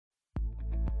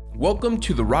Welcome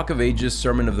to the Rock of Ages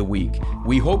Sermon of the Week.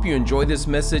 We hope you enjoy this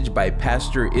message by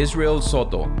Pastor Israel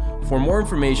Soto. For more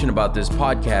information about this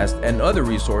podcast and other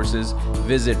resources,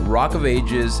 visit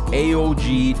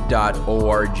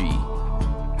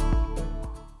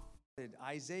rockofagesaog.org.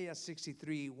 Isaiah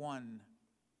 63:1.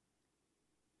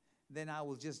 Then I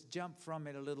will just jump from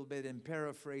it a little bit and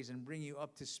paraphrase and bring you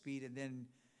up to speed and then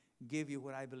give you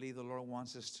what I believe the Lord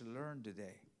wants us to learn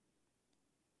today.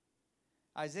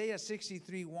 Isaiah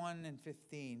 63:1 and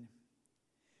 15.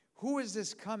 Who is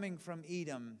this coming from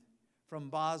Edom, from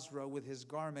Basra, with his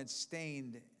garments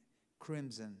stained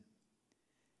crimson?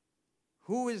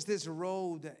 Who is this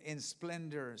robed in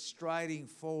splendor, striding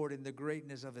forward in the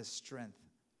greatness of his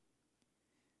strength?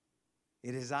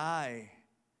 It is I,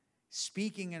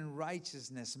 speaking in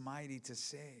righteousness, mighty to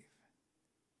save.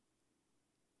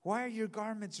 Why are your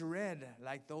garments red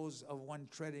like those of one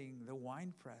treading the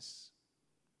winepress?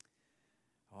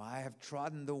 Oh, I have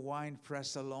trodden the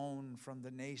winepress alone from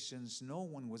the nations. No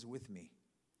one was with me.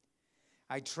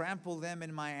 I trampled them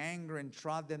in my anger and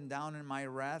trod them down in my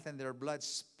wrath, and their blood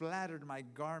splattered my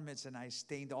garments, and I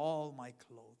stained all my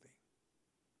clothing.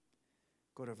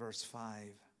 Go to verse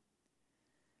 5.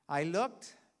 I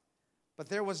looked, but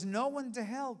there was no one to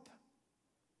help.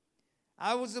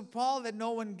 I was appalled that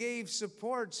no one gave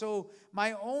support, so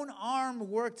my own arm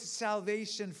worked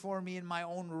salvation for me, and my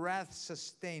own wrath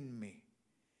sustained me.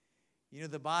 You know,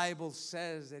 the Bible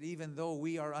says that even though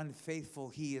we are unfaithful,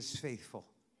 He is faithful.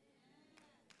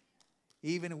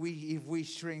 Even if we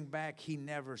shrink back, He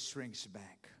never shrinks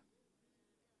back.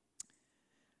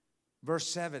 Verse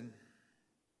 7.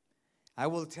 I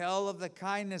will tell of the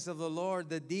kindness of the Lord,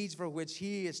 the deeds for which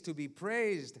He is to be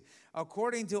praised,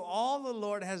 according to all the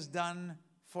Lord has done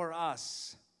for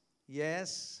us.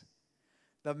 Yes,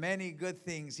 the many good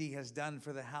things He has done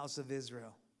for the house of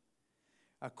Israel,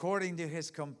 according to His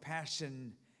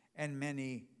compassion and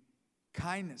many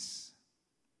kindness.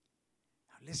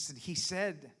 Now listen, He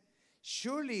said,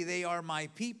 surely they are my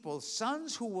people,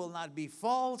 sons who will not be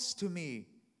false to me.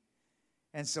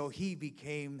 And so He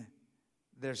became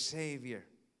their Savior.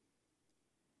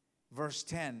 Verse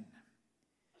 10.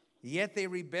 Yet they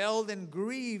rebelled and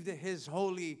grieved His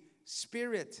Holy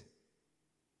Spirit.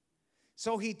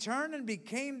 So He turned and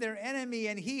became their enemy,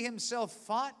 and He Himself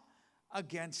fought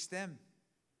against them.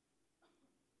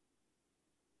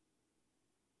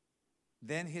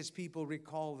 Then His people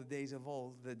recall the days of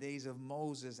old, the days of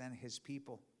Moses and his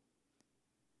people.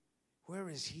 Where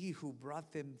is He who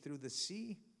brought them through the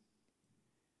sea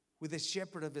with the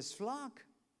shepherd of His flock?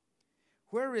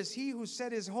 Where is He who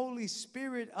set His Holy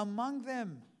Spirit among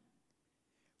them,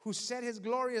 who set His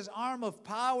glorious arm of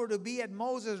power to be at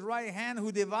Moses' right hand,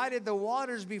 who divided the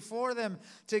waters before them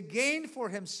to gain for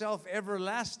Himself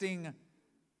everlasting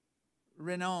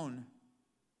renown?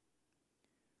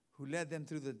 Who led them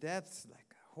through the depths like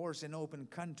a horse in open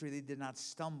country. They did not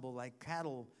stumble like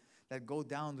cattle that go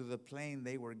down to the plain.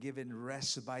 They were given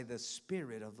rest by the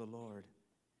Spirit of the Lord.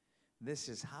 This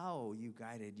is how you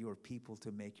guided your people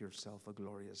to make yourself a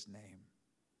glorious name.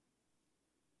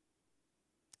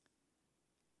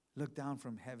 Look down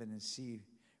from heaven and see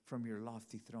from your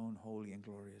lofty throne, holy and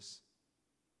glorious.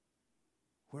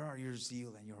 Where are your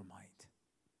zeal and your might?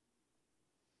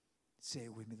 Say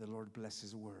it with me, the Lord bless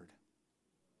His word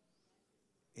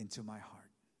into my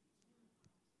heart.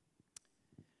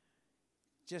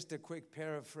 Just a quick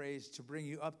paraphrase to bring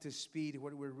you up to speed.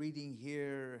 What we're reading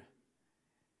here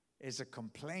is a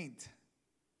complaint.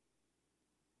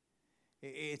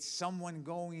 It's someone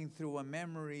going through a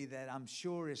memory that I'm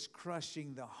sure is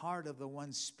crushing the heart of the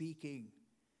one speaking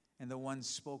and the one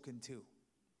spoken to.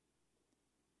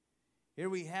 Here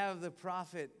we have the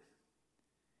prophet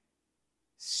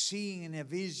seeing in a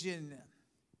vision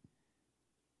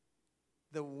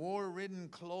the war-ridden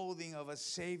clothing of a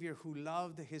Savior who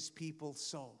loved His people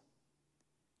so.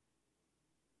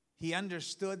 He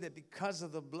understood that because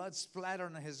of the blood splatter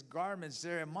on His garments,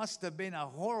 there must have been a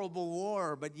horrible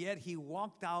war, but yet He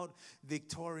walked out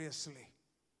victoriously.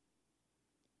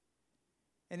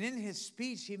 And in His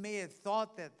speech, He may have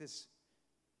thought that this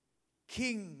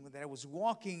king that was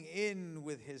walking in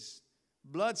with his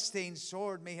blood-stained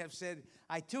sword may have said,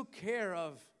 I took care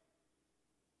of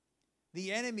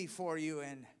the enemy for you,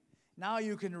 and now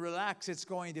you can relax, it's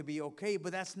going to be okay.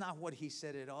 But that's not what He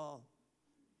said at all.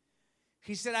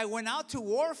 He said, I went out to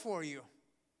war for you.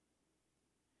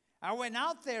 I went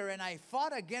out there and I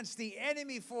fought against the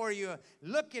enemy for you.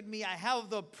 Look at me, I have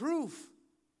the proof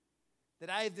that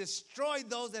I have destroyed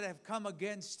those that have come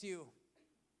against you.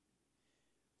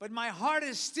 But my heart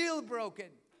is still broken.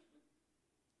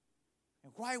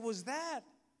 And why was that?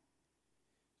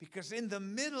 Because in the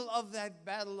middle of that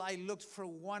battle, I looked for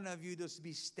one of you to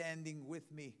be standing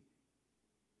with me,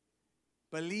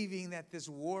 believing that this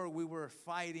war we were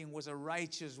fighting was a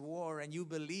righteous war, and you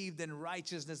believed in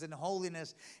righteousness and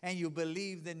holiness, and you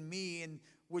believed in me, and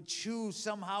would choose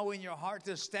somehow in your heart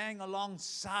to stand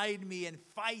alongside me and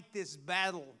fight this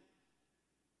battle.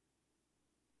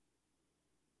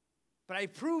 But I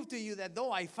proved to you that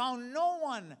though I found no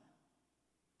one,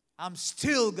 I'm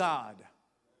still God.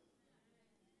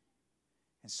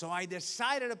 And so I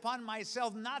decided upon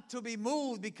myself not to be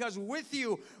moved, because with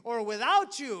you or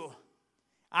without you,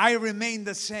 I remain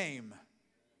the same.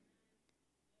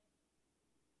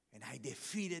 And I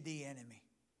defeated the enemy.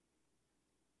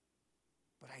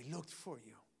 But I looked for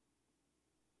you.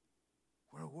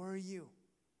 Where were you?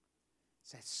 I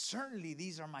said, certainly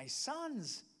these are my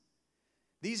sons.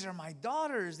 These are my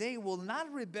daughters. They will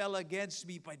not rebel against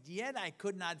me. But yet I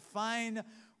could not find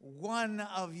one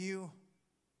of you.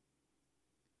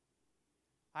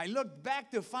 I looked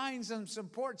back to find some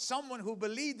support, someone who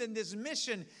believed in this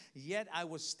mission, yet I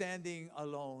was standing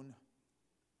alone.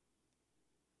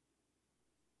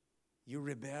 You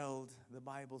rebelled, the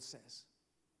Bible says,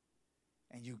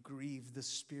 and you grieved the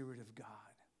Spirit of God.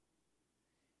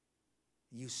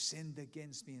 You sinned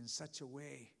against me in such a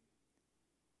way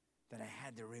that I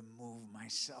had to remove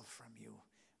myself from you.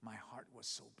 My heart was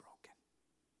so broken.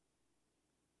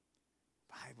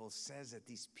 Bible says that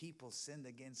these people sinned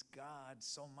against God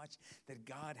so much that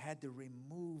God had to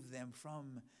remove them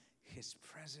from His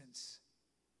presence.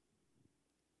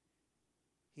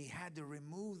 He had to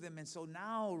remove them. And so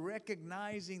now,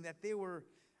 recognizing that they were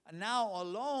now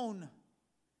alone,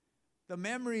 the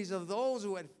memories of those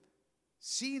who had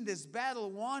seen this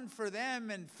battle won for them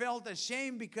and felt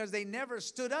ashamed because they never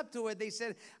stood up to it, they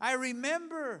said, I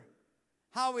remember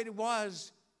how it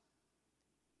was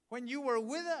when you were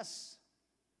with us.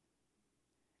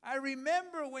 I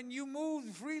remember when you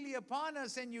moved freely upon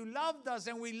us and you loved us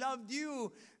and we loved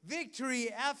you,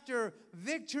 victory after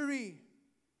victory.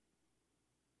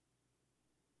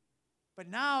 But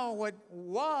now what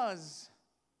was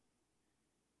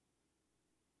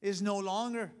is no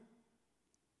longer.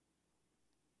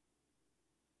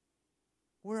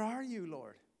 Where are you,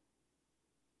 Lord?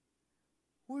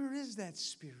 Where is that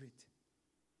Spirit?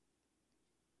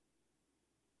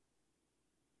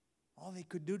 All they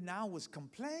could do now was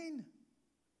complain,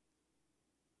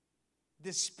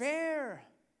 despair.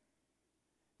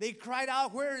 They cried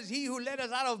out, where is He who led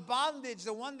us out of bondage,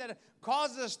 the one that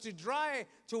caused us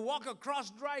to walk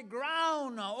across dry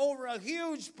ground over a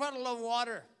huge puddle of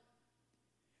water,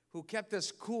 who kept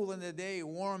us cool in the day,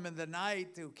 warm in the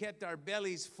night, who kept our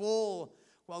bellies full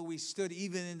while we stood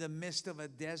even in the midst of a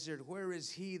desert? Where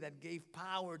is He that gave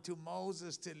power to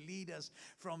Moses to lead us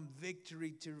from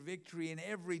victory to victory? And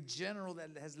every general that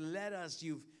has led us,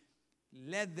 you've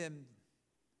led them,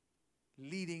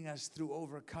 leading us through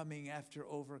overcoming after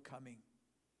overcoming.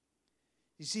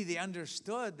 You see, they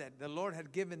understood that the Lord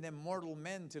had given them mortal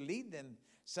men to lead them,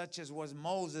 such as was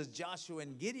Moses, Joshua,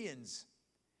 and Gideon's.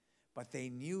 But they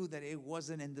knew that it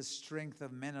wasn't in the strength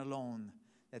of men alone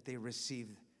that they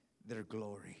received their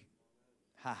glory.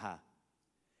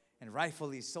 And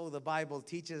rightfully so, the Bible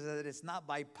teaches that it's not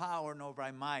by power nor by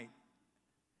might,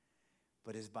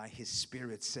 but it's by His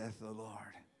Spirit, saith the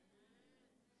Lord.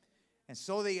 And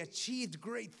so they achieved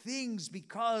great things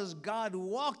because God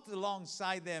walked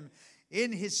alongside them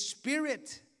in His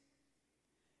Spirit.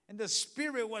 And the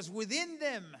Spirit was within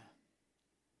them.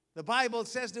 The Bible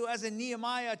says to us in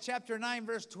Nehemiah chapter 9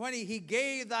 verse 20, He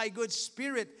gave Thy good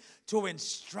Spirit to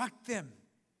instruct them,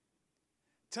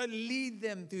 to lead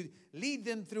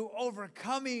them through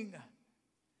overcoming.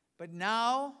 But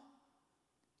now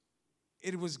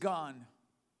it was gone.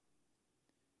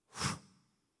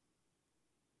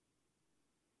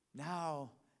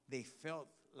 Now they felt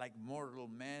like mortal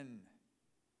men,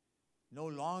 no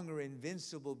longer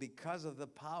invincible because of the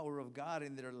power of God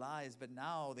in their lives, but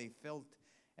now they felt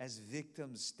as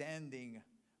victims standing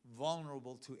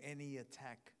vulnerable to any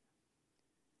attack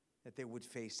that they would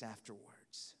face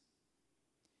afterwards.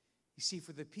 You see,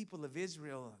 for the people of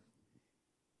Israel,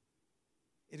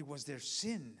 it was their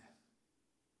sin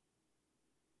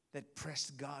that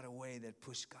pressed God away, that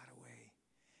pushed God away.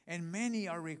 And many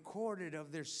are recorded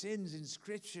of their sins in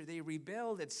Scripture. They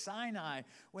rebelled at Sinai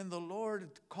when the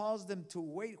Lord caused them to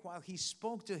wait while He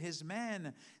spoke to His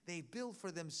man. They built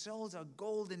for themselves a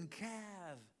golden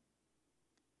calf.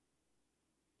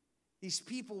 These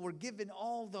people were given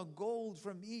all the gold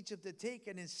from Egypt to take,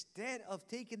 and instead of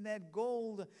taking that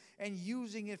gold and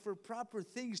using it for proper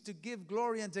things to give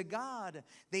glory unto God,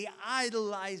 they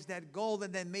idolized that gold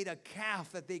and then made a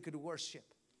calf that they could worship.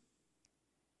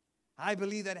 I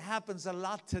believe that happens a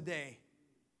lot today.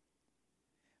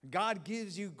 God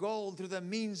gives you gold through the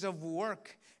means of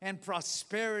work and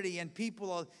prosperity, and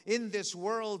people in this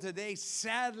world today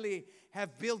sadly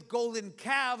have built golden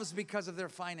calves because of their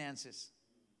finances.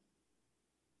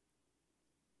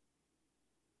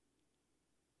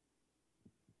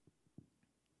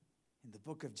 In the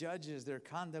book of Judges, their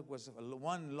conduct was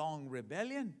one long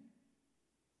rebellion.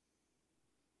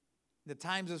 In the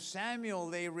times of Samuel,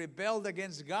 they rebelled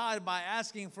against God by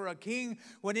asking for a king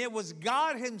when it was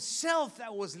God Himself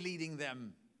that was leading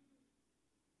them.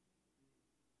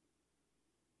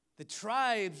 The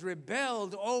tribes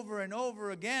rebelled over and over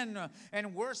again,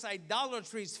 and worse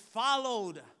idolatries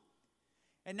followed.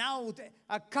 And now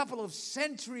a couple of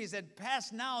centuries had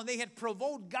passed now, and they had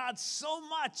provoked God so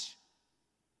much.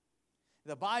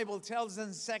 The Bible tells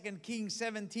us in 2 Kings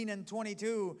 17 and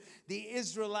 22, the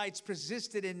Israelites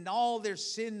persisted in all their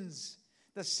sins,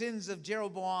 the sins of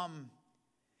Jeroboam,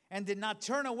 and did not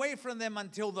turn away from them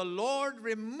until the Lord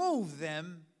removed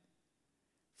them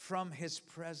from His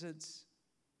presence.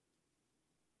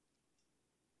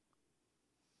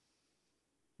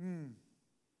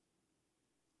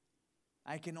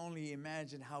 I can only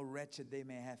imagine how wretched they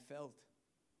may have felt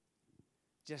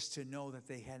just to know that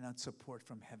they had not support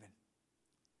from heaven.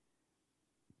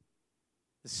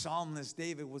 The psalmist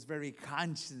David was very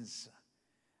conscious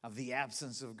of the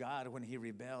absence of God when he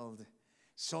rebelled.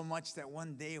 So much that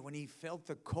one day when he felt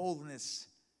the coldness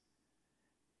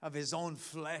of his own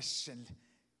flesh and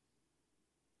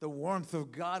the warmth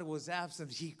of God was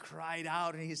absent, he cried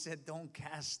out and he said, "Don't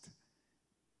cast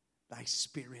thy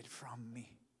spirit from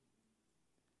me.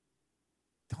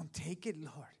 Don't take it,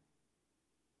 Lord.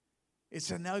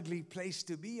 It's an ugly place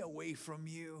to be away from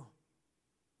you."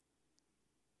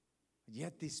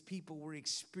 Yet these people were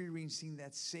experiencing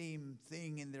that same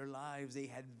thing in their lives. They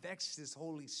had vexed His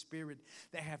Holy Spirit.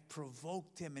 They have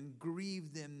provoked Him and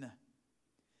grieved Him.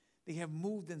 They have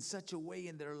moved in such a way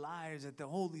in their lives that the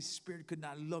Holy Spirit could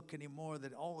not look anymore,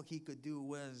 that all He could do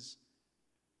was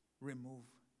remove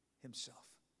Himself.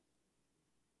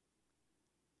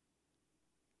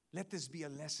 Let this be a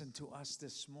lesson to us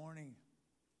this morning.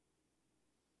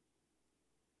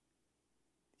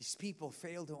 These people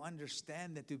fail to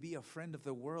understand that to be a friend of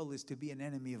the world is to be an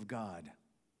enemy of God.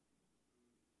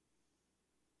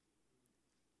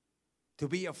 To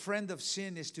be a friend of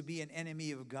sin is to be an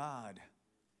enemy of God.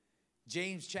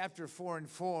 James chapter 4 and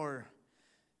 4.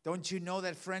 Don't you know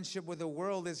that friendship with the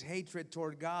world is hatred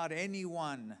toward God?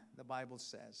 Anyone, the Bible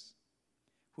says,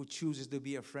 who chooses to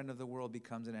be a friend of the world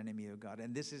becomes an enemy of God.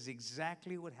 And this is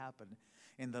exactly what happened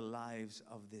in the lives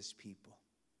of this people.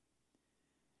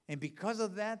 And because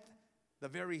of that, the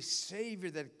very Savior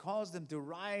that caused them to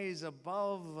rise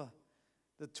above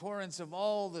the torrents of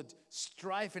all the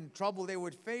strife and trouble they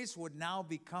would face would now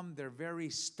become their very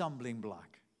stumbling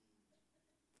block.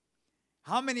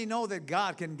 How many know that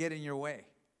God can get in your way?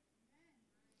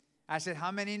 I said,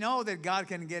 how many know that God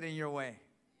can get in your way?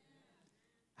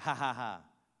 Ha ha ha.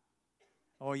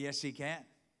 Oh, yes, He can.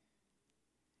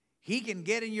 He can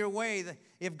get in your way.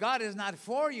 If God is not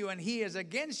for you and He is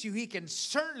against you, He can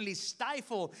certainly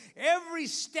stifle every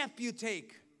step you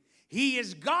take. He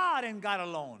is God and God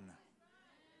alone.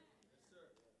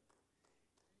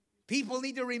 People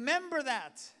need to remember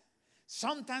that.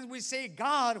 Sometimes we say,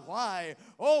 "God, why?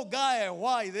 Oh, God,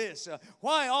 why this?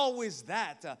 Why always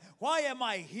that? Why am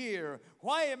I here?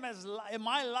 Why am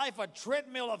my life a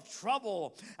treadmill of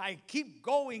trouble? I keep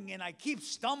going and I keep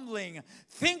stumbling."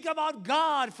 Think about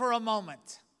God for a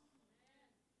moment.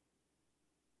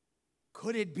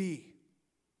 Could it be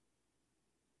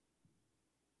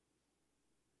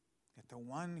that the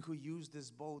one who used this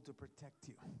bow to protect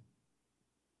you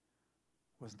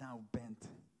was now bent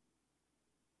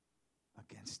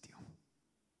against you?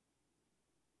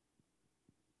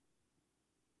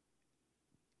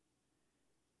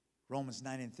 Romans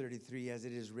 9 and 33, as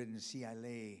it is written, "See, I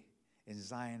lay in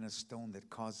Zion a stone that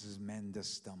causes men to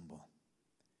stumble,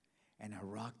 and a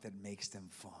rock that makes them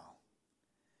fall.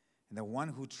 And the one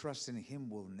who trusts in Him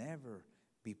will never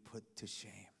be put to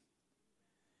shame."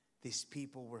 These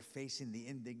people were facing the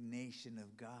indignation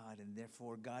of God, and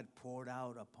therefore God poured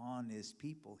out upon His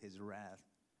people His wrath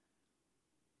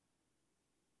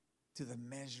to the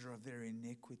measure of their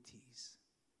iniquities.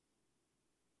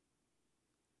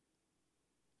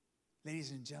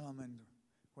 Ladies and gentlemen,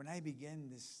 when I begin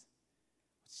this,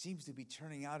 what seems to be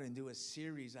turning out into a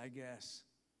series, I guess,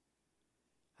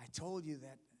 I told you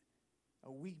that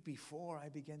a week before I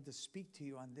began to speak to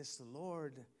you on this, the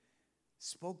Lord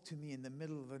spoke to me in the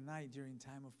middle of the night during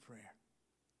time of prayer.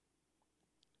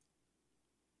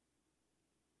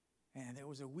 And there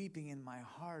was a weeping in my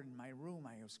heart, in my room.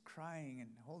 I was crying and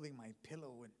holding my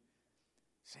pillow and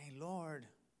saying, Lord,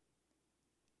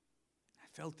 I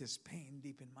felt this pain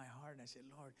deep in my heart. And I said,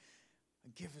 Lord,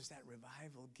 give us that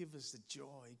revival. Give us the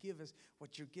joy. Give us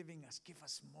what you're giving us. Give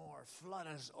us more. Flood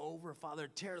us over, Father.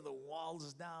 Tear the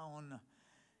walls down.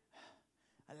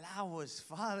 Allow us,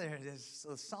 Father, as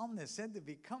the psalmist said, to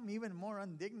become even more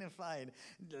undignified.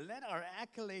 Let our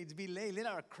accolades be laid. Let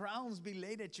our crowns be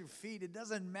laid at your feet. It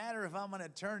doesn't matter if I'm an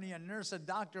attorney, a nurse, a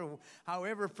doctor,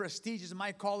 however prestigious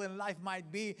my call in life might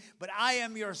be, but I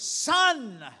am your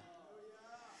son.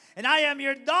 And I am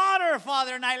your daughter,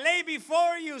 Father, and I lay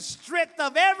before you stripped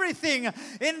of everything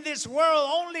in this world.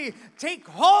 Only take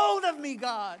hold of me,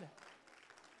 God.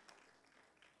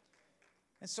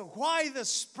 And so why the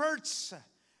spurts?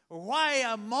 Why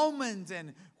a moment,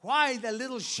 and why the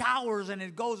little showers and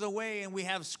it goes away and we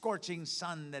have scorching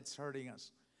sun that's hurting us?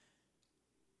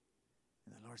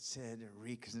 And the Lord said,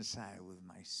 reconcile with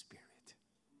my spirit.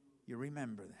 You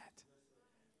remember that?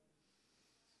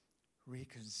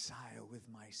 Reconcile with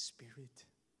my spirit.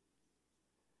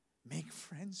 Make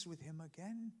friends with him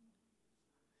again.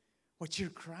 What you're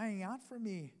crying out for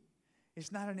me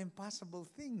is not an impossible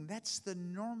thing. That's the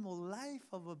normal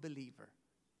life of a believer.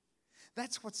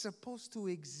 That's what's supposed to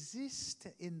exist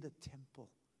in the temple.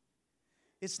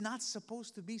 It's not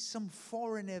supposed to be some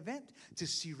foreign event to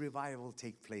see revival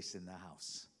take place in the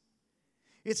house.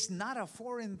 It's not a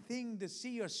foreign thing to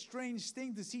see, a strange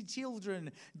thing to see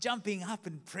children jumping up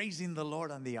and praising the Lord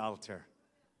on the altar.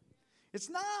 It's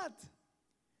not.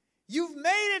 You've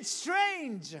made it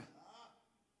strange.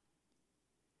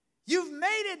 You've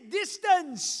made it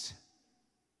distance.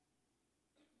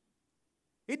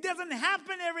 It doesn't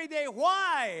happen every day.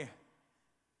 Why?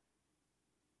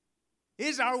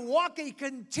 Is our walk a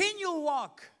continual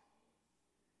walk?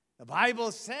 The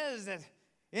Bible says that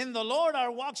in the Lord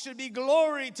our walk should be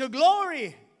glory to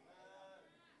glory.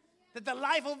 That the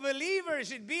life of believers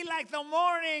should be like the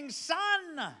morning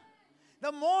sun.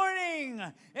 The morning,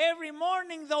 every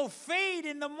morning though fade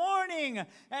in the morning,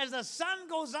 as the sun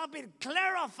goes up, it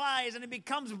clarifies and it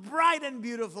becomes bright and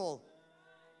beautiful.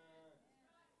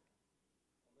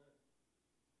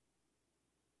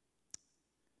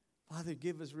 Father,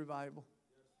 give us revival.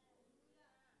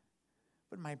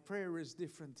 But my prayer is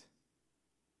different.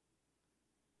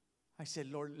 I said,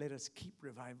 Lord, let us keep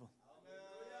revival.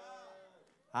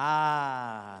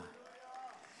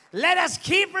 Let us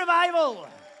keep revival.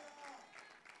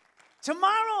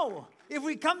 Tomorrow, if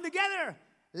we come together,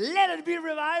 let it be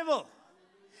revival.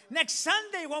 Next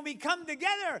Sunday, when we come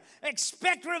together,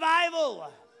 expect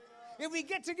revival. If we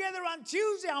get together on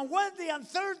Tuesday, on Wednesday, on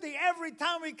Thursday, every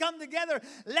time we come together,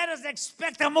 let us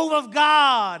expect a move of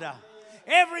God.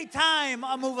 Every time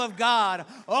a move of God.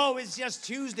 Oh, it's just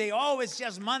Tuesday. Oh, it's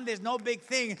just Monday. It's no big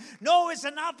thing. No, it's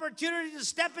an opportunity to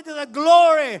step into the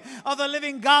glory of the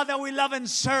living God that we love and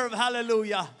serve.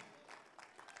 Hallelujah.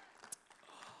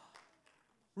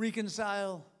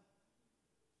 Reconcile.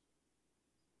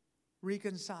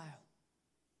 Reconcile.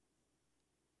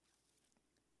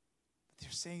 But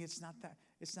they're saying it's not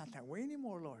that way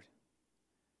anymore, Lord.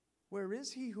 Where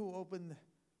is he who opened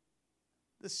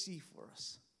the sea for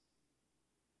us?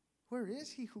 Where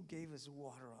is he who gave us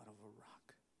water out of a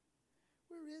rock?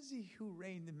 Where is he who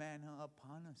rained manna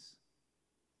upon us?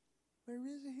 Where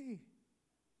is he?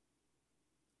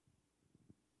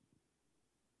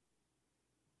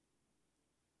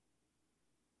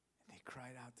 And they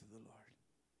cried out to the Lord.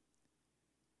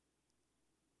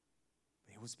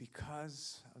 But it was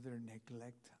because of their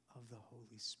neglect of the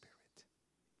Holy Spirit.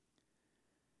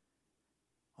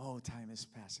 Oh, time is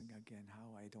passing again.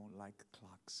 How I don't like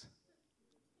clocks.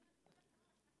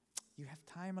 You have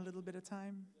time, a little bit of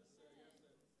time?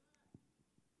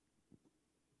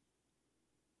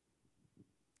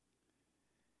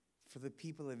 For the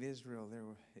people of Israel,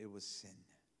 it was sin.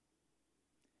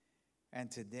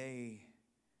 And today,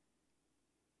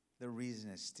 the reason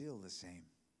is still the same.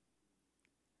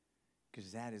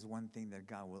 Because that is one thing that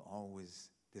God will always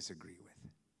disagree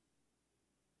with.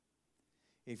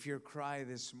 If your cry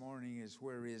this morning is,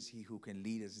 where is he who can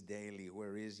lead us daily?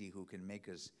 Where is he who can make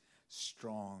us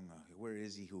strong? Where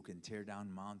is he who can tear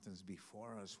down mountains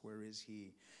before us? Where is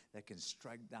he that can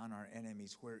strike down our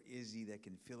enemies? Where is he that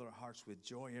can fill our hearts with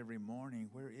joy every morning?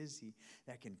 Where is he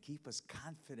that can keep us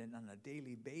confident on a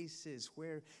daily basis?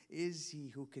 Where is he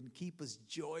who can keep us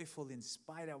joyful in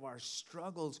spite of our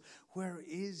struggles? Where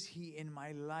is he in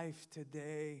my life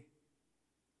today?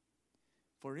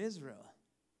 For Israel,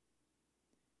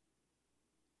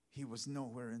 he was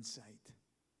nowhere in sight.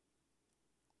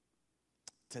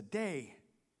 Today,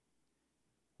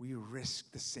 we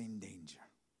risk the same danger.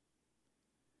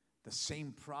 The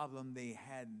same problem they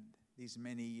had these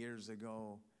many years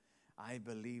ago, I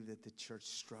believe that the church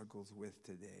struggles with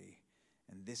today.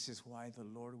 And this is why the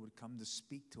Lord would come to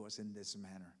speak to us in this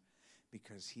manner.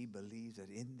 Because He believes that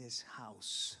in this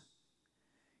house,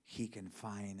 He can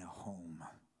find a home.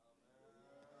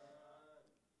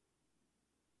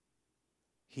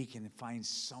 He can find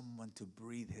someone to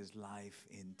breathe His life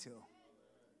into.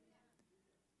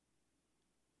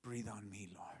 Breathe on me,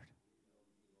 Lord.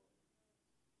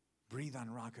 Breathe on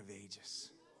Rock of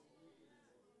Ages.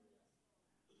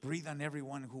 Breathe on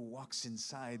everyone who walks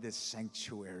inside this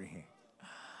sanctuary.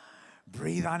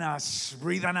 Breathe on us.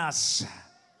 Breathe on us.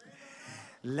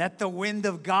 Let the wind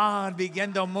of God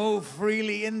begin to move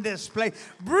freely in this place.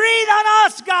 Breathe on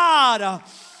us, God.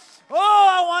 Oh,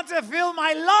 I want to fill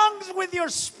my lungs with your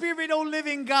Spirit, oh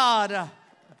living God.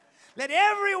 Let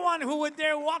everyone who would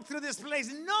dare walk through this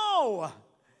place know,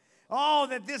 oh,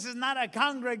 that this is not a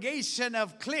congregation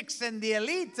of cliques and the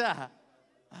elite.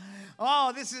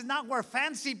 Oh, this is not where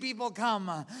fancy people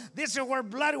come. This is where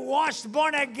blood-washed,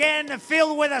 born again,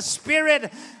 filled with a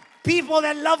Spirit, people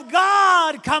that love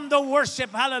God come to worship.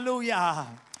 Hallelujah.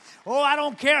 Oh, I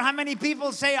don't care how many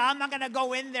people say, I'm not going to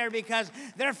go in there because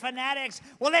they're fanatics.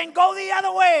 Well, then go the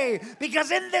other way, because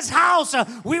in this house,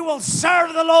 we will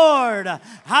serve the Lord.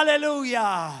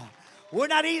 Hallelujah. We're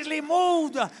not easily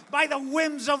moved by the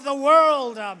whims of the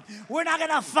world. We're not going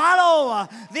to follow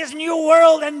this new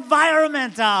world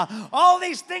environment. All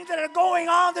these things that are going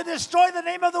on to destroy the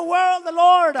name of the world, the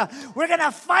Lord, we're going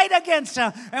to fight against,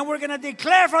 and we're going to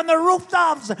declare from the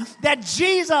rooftops that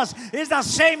Jesus is the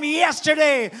same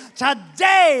yesterday,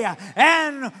 today,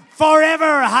 and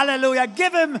forever. Hallelujah.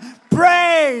 Give Him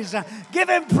praise. Give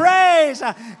Him praise.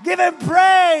 Give Him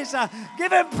praise.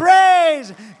 Give Him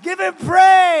praise. Give Him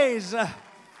praise.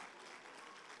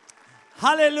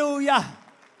 Hallelujah.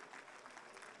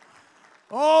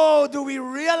 Oh, do we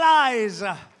realize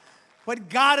what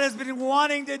God has been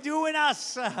wanting to do in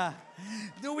us?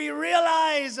 Do we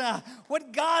realize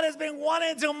what God has been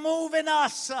wanting to move in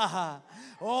us?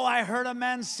 Oh, I heard a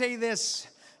man say this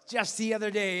just the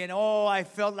other day, and oh, I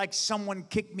felt like someone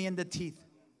kicked me in the teeth.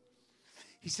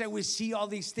 He said, we see all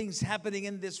these things happening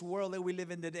in this world that we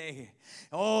live in today.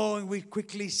 Oh, and we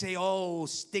quickly say, oh,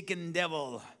 stinking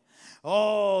devil.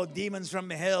 Oh, demons from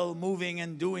hell moving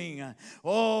and doing.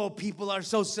 Oh, people are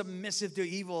so submissive to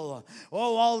evil.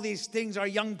 Oh, all these things. Our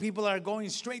young people are going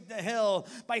straight to hell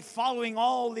by following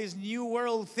all these new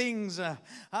world things.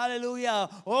 Hallelujah.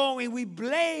 Oh, we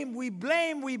blame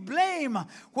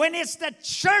when it's the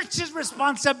church's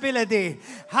responsibility.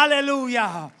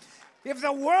 Hallelujah. If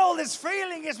the world is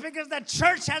failing, it's because the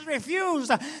church has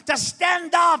refused to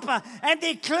stand up and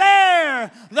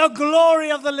declare the glory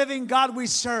of the living God we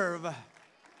serve.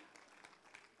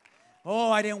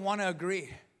 Oh, I didn't want to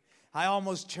agree. I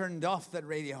almost turned off that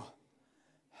radio.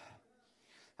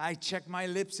 I checked my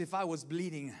lips if I was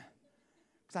bleeding,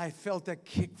 because I felt a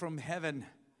kick from heaven.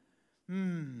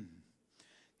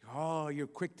 Oh, you're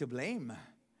quick to blame.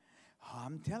 Oh,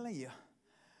 I'm telling you.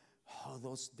 Oh,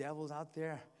 those devils out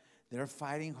there. They're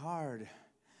fighting hard.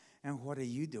 And what are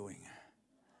you doing?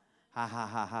 Ha, ha,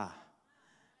 ha, ha.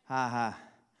 Ha, ha.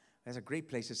 That's a great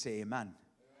place to say amen.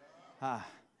 Ha.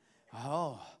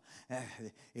 Oh,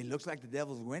 it looks like the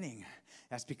devil's winning.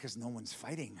 That's because no one's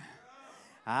fighting.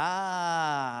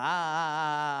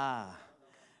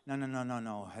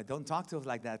 No. Don't talk to us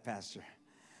like that, Pastor.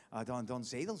 Don't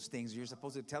say those things. You're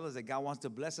supposed to tell us that God wants to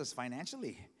bless us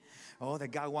financially. Oh, that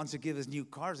God wants to give us new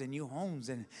cars and new homes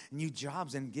and new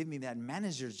jobs and give me that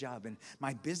manager's job and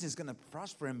my business is going to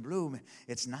prosper and bloom.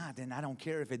 It's not, and I don't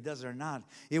care if it does or not.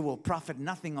 It will profit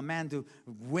nothing a man to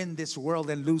win this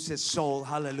world and lose his soul.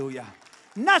 Hallelujah.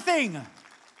 Nothing.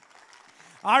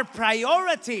 Our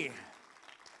priority.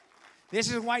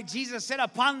 This is why Jesus said,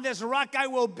 upon this rock I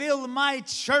will build my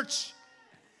church.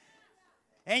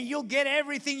 And you'll get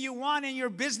everything you want in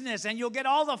your business, and you'll get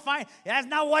all the fine. That's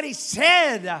not what He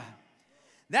said.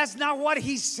 That's not what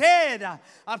He said.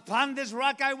 Upon this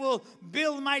rock I will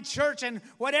build my church, and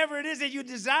whatever it is that you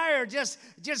desire, just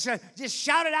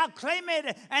shout it out, claim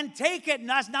it, and take it. And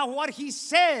that's not what He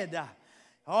said.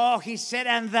 Oh, He said,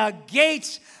 and the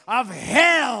gates of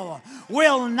hell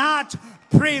will not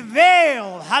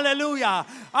prevail. Hallelujah.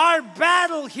 Our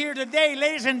battle here today,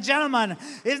 ladies and gentlemen,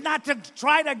 is not to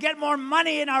try to get more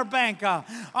money in our bank.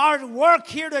 Our work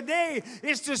here today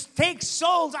is to take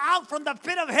souls out from the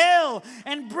pit of hell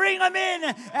and bring them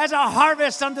in as a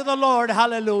harvest unto the Lord.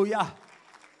 Hallelujah.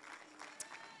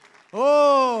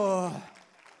 Oh,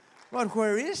 but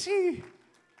where is He?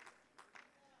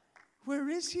 Where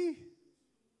is He?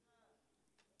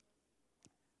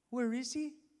 Where is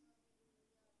He?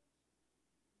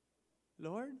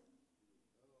 Lord?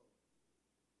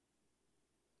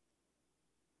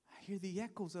 I hear the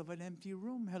echoes of an empty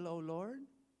room. Hello, Lord?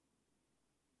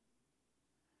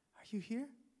 Are you here?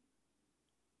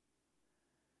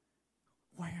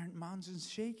 Why aren't mountains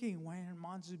shaking? Why aren't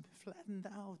mountains flattened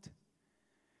out?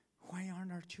 Why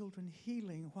aren't our children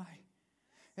healing? Why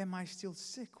am I still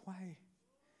sick? Why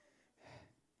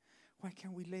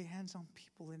can't we lay hands on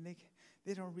people and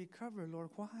they don't recover, Lord?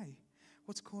 Why?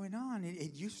 What's going on?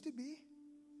 It used to be.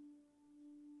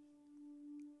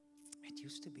 It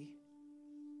used to be.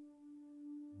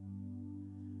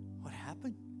 What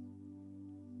happened?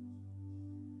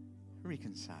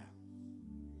 Reconcile.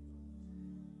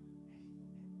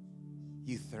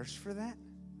 You thirst for that?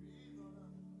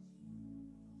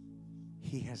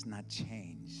 He has not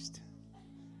changed.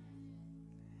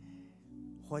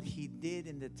 What he did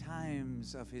in the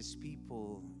times of his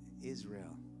people,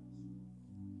 Israel,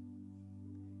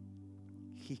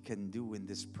 he can do in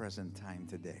this present time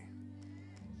today.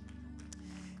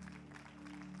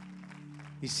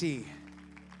 You see,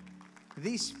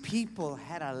 these people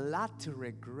had a lot to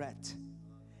regret.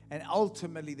 And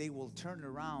ultimately, they will turn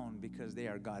around because they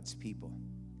are God's people.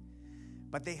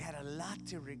 But they had a lot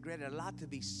to regret, a lot to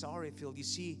be sorry filled. You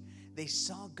see, they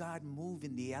saw God move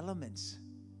in the elements.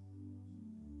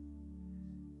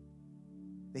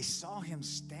 They saw him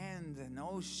stand an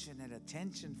ocean at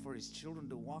attention for his children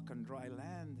to walk on dry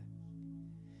land.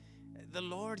 The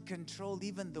Lord controlled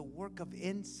even the work of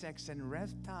insects and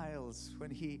reptiles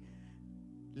when he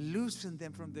loosened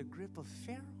them from the grip of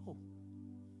Pharaoh.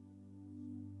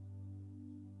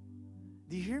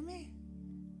 Do you hear me?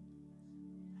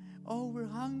 Oh, we're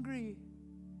hungry.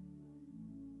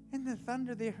 In the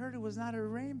thunder, they heard it was not a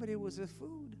rain, but it was a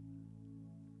food.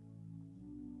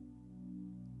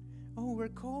 Oh, we're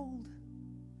cold.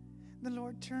 The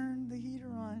Lord turned the heater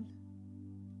on.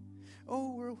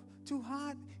 Oh, we're too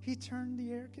hot. He turned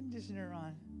the air conditioner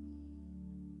on.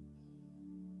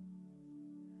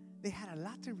 They had a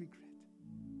lot to regret.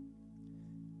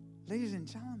 Ladies and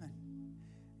gentlemen,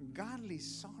 godly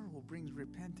sorrow brings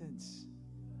repentance.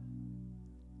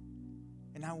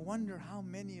 And I wonder how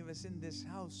many of us in this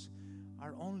house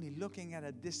are only looking at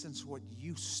a distance what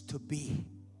used to be.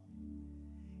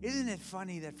 Isn't it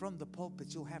funny that from the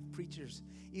pulpits you'll have preachers,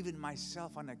 even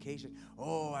myself on occasion,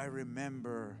 oh, I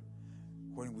remember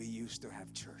when we used to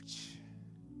have church.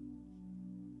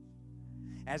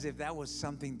 As if that was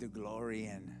something to glory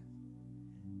in.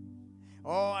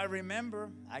 Oh, I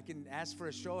remember. I can ask for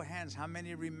a show of hands. How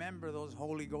many remember those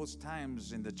Holy Ghost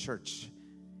times in the church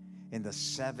in the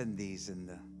 70s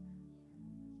and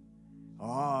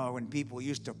when people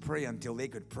used to pray until they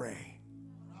could pray.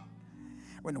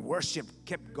 When worship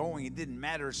kept going, it didn't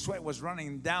matter. Sweat was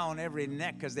running down every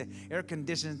neck because the air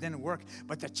conditioners didn't work,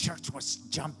 but the church was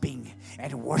jumping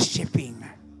and worshiping.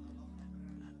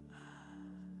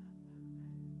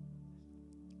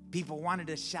 People wanted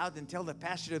to shout and tell the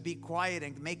pastor to be quiet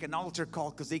and make an altar call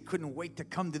because they couldn't wait to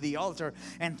come to the altar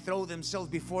and throw themselves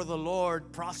before the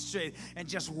Lord, prostrate, and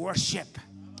just worship.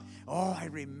 Oh, I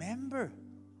remember.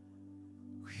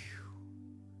 Whew.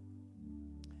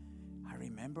 I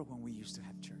remember when we used to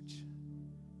have church.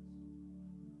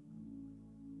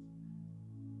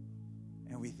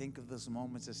 And we think of those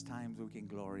moments as times we can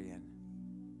glory in.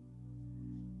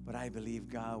 But I believe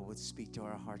God would speak to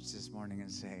our hearts this morning and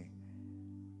say,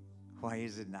 why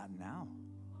is it not now?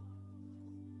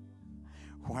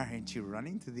 Why aren't you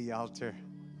running to the altar?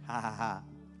 Why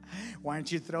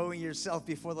aren't you throwing yourself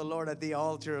before the Lord at the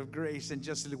altar of grace and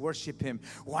just worship Him?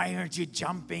 Why aren't you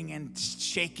jumping and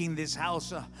shaking this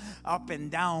house up and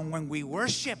down when we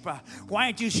worship? Why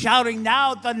aren't you shouting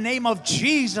out the name of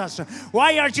Jesus?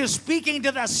 Why aren't you speaking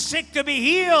to the sick to be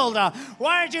healed?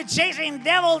 Why aren't you chasing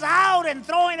devils out and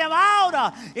throwing them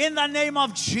out in the name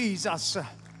of Jesus?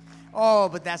 Oh,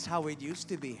 but that's how it used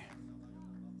to be.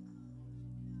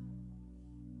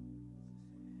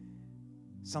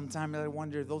 Sometimes I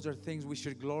wonder if those are things we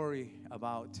should glory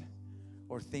about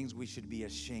or things we should be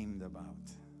ashamed about.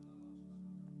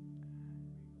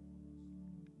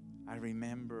 I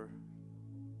remember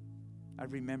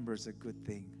is a good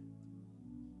thing.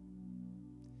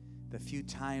 The few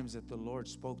times that the Lord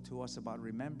spoke to us about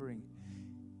remembering,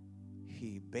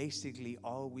 He basically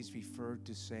always referred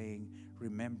to saying,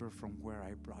 remember from where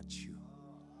I brought you.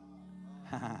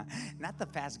 Not the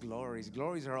past glories.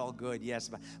 Glories are all good, yes,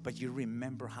 but you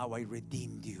remember how I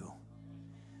redeemed you.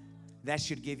 That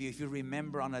should give you, if you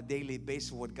remember on a daily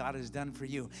basis what God has done for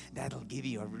you, that'll give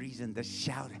you a reason to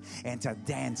shout and to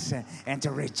dance and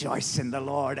to rejoice in the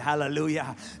Lord.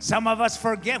 Hallelujah. Some of us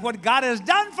forget what God has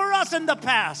done for us in the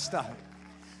past.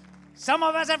 Some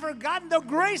of us have forgotten the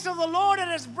grace of the Lord that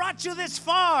has brought you this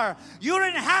far. You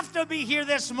didn't have to be here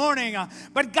this morning,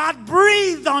 but God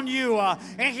breathed on you, and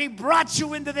He brought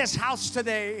you into this house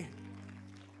today.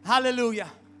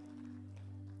 Hallelujah.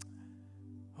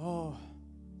 Oh,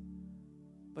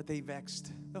 but they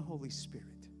vexed the Holy Spirit.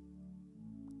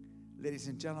 Ladies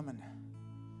and gentlemen,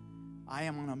 I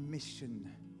am on a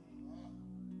mission,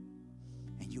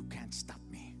 and you can't stop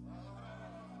me.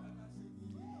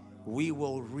 We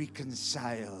will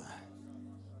reconcile,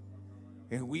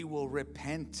 and we will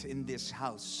repent in this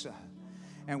house,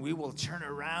 and we will turn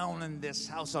around in this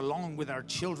house along with our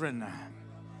children.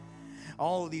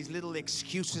 All these little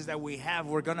excuses that we have,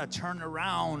 we're going to turn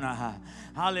around.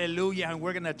 Hallelujah. And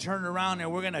we're going to turn around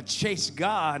and we're going to chase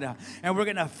God. And we're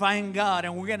going to find God.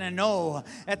 And we're going to know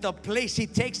that the place He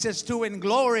takes us to in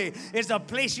glory is the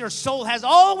place your soul has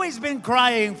always been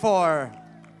crying for.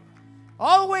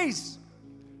 Always.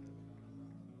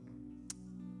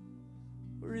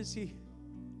 Where is He?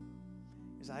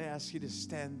 As I ask you to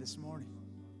stand this morning.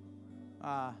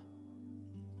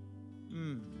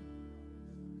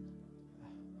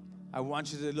 I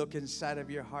want you to look inside of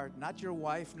your heart. Not your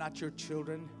wife, not your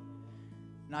children,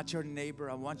 not your neighbor.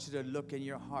 I want you to look in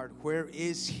your heart. Where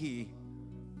is He?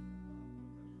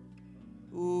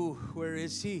 Ooh, where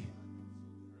is He?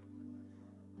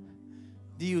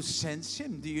 Do you sense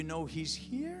Him? Do you know He's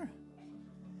here?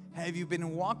 Have you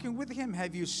been walking with Him?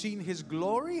 Have you seen His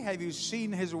glory? Have you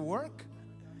seen His work?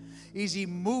 Is He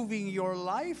moving your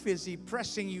life? Is He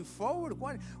pressing you forward?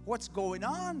 What's going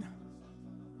on?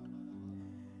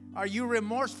 Are you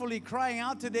remorsefully crying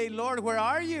out today, Lord, where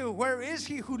are you? Where is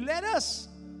He who led us?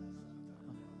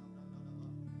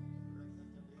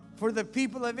 For the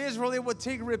people of Israel, it would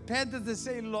take repentance to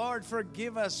say, Lord,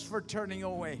 forgive us for turning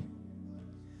away.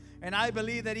 And I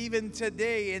believe that even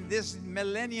today, in this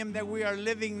millennium that we are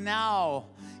living now,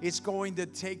 it's going to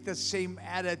take the same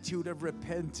attitude of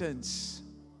repentance.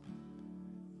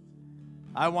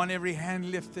 I want every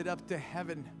hand lifted up to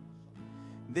heaven.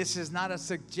 This is not a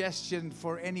suggestion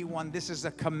for anyone. This is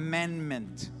a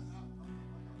commandment.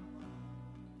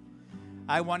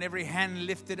 I want every hand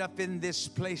lifted up in this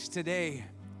place today.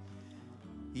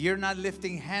 You're not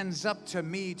lifting hands up to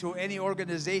me, to any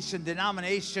organization,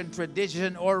 denomination,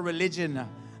 tradition, or religion.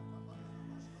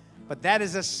 But that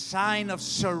is a sign of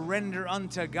surrender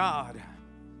unto God.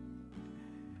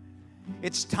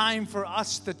 It's time for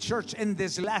us, the church, in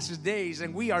these last days,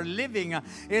 and we are living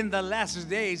in the last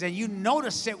days, and you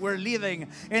notice that we're living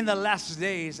in the last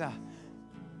days.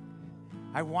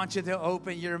 I want you to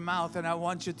open your mouth, and I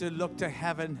want you to look to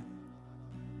heaven,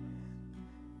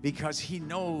 because He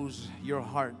knows your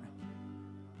heart.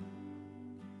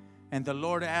 And the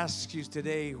Lord asks you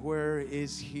today, where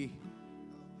is He?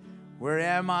 Where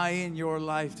am I in your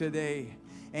life today?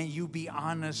 And you be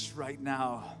honest right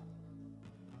now.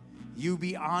 You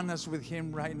be honest with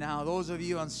Him right now. Those of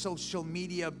you on social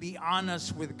media, be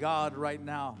honest with God right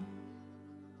now.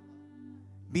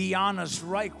 Be honest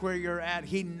right where you're at.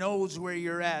 He knows where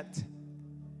you're at.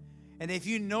 And if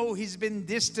you know He's been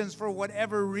distanced for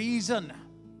whatever reason,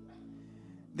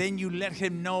 then you let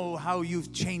Him know how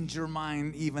you've changed your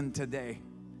mind even today.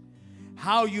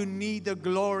 How you need the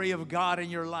glory of God in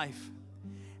your life.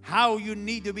 How you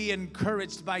need to be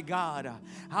encouraged by God.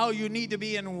 How you need to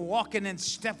be walking in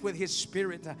step with His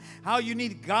Spirit. How you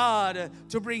need God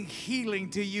to bring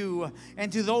healing to you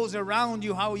and to those around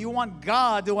you. How you want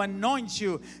God to anoint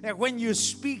you. That when you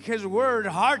speak His word,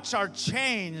 hearts are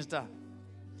changed.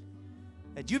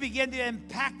 That you begin to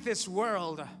impact this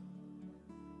world.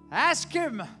 Ask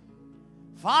Him,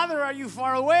 Father, are you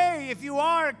far away? If you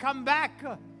are, come back.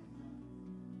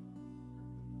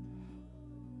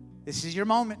 This is your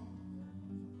moment.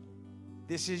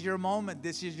 This is your moment.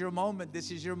 This is your moment. This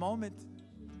is your moment.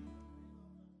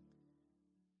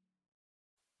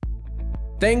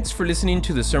 Thanks for listening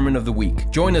to the Sermon of the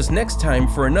Week. Join us next time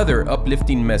for another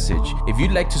uplifting message. If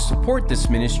you'd like to support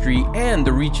this ministry and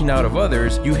the reaching out of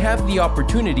others, you have the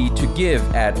opportunity to give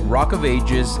at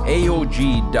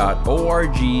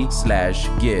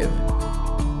rockofagesaog.org/give.